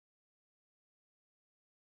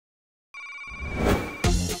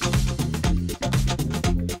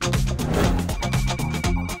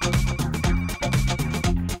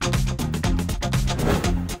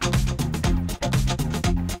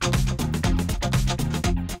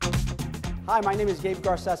Hi, my name is Gabe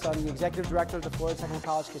Garces. I'm the Executive Director of the Florida Technical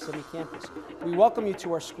College Kissimmee campus. We welcome you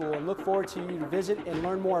to our school and look forward to you to visit and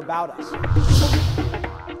learn more about us.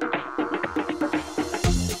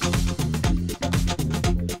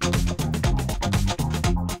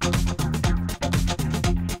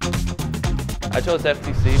 I chose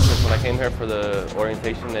FTC because when I came here for the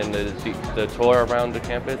orientation and the tour around the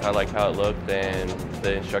campus, I liked how it looked and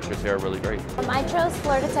the instructors here are really great. I chose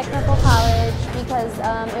Florida Technical College because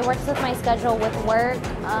it works with my schedule with work,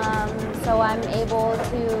 so I'm able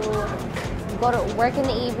to go to work in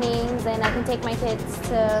the evenings and I can take my kids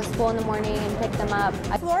to school in the morning and pick them up.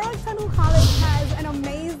 Florida Technical College has an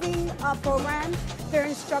amazing program. Their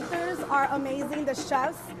instructors are amazing. The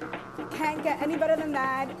chefs can't get any better than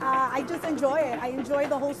that. I just enjoy it. I enjoy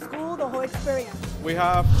the whole school, the whole experience. We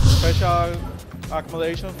have special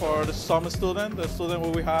accommodation for the summer student. The student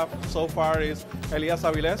who we have so far is Elias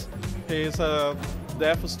Aviles. He is a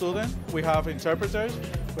deaf student. We have interpreters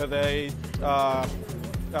where they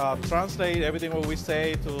translate everything what we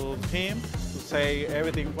say to him, to say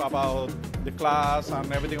everything about the class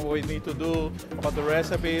and everything we need to do, about the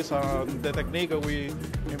recipes and the technique that we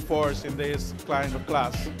enforce in this kind of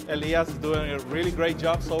class. Elias is doing a really great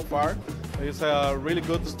job so far. He's a really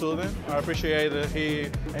good student. I appreciate that he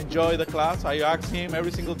enjoyed the class. I asked him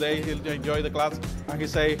every single day he'll enjoy the class, and he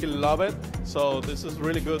said he'll love it. So this is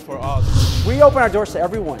really good for us. We open our doors to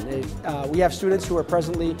everyone. We have students who are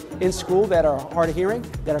presently in school that are hard of hearing,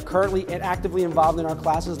 that are currently and actively involved in our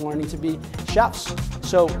classes learning to be chefs.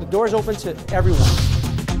 So the door is open to everyone.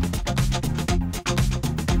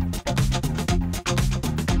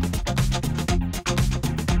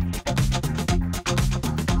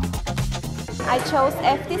 I chose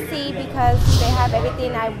FTC because they have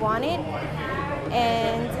everything I wanted,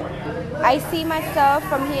 and I see myself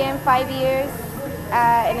from here in 5 years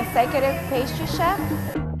an executive pastry chef.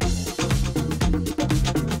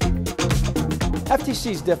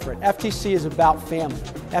 FTC is different. FTC is about family.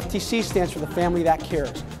 FTC stands for the family that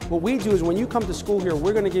cares. What we do is when you come to school here,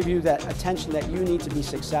 we're going to give you that attention that you need to be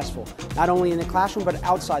successful, not only in the classroom, but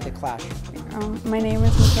outside the classroom. My name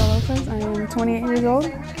is Michelle Lopez. I am 28 years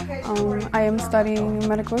old. I am studying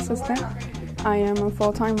medical assistant. I am a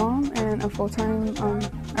full-time mom and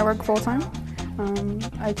I work full-time.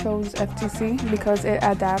 I chose FTC because it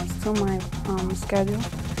adapts to my schedule.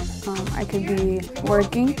 I could be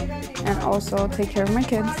working and also take care of my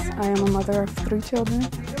kids. I am a mother of 3 children,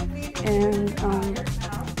 and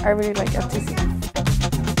I really like FTC.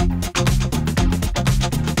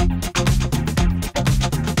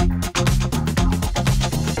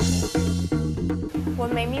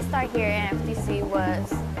 What made me start here in FTC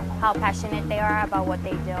was how passionate they are about what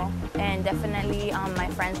they do, and definitely my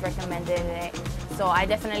friends recommended it, so I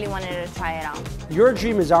definitely wanted to try it out. Your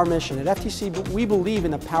dream is our mission. At FTC, we believe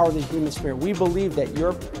in the power of the human spirit. We believe that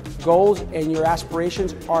your goals and your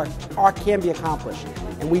aspirations can be accomplished,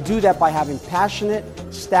 and we do that by having passionate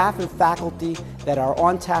staff and faculty that are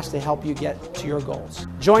on task to help you get to your goals.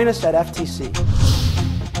 Join us at FTC.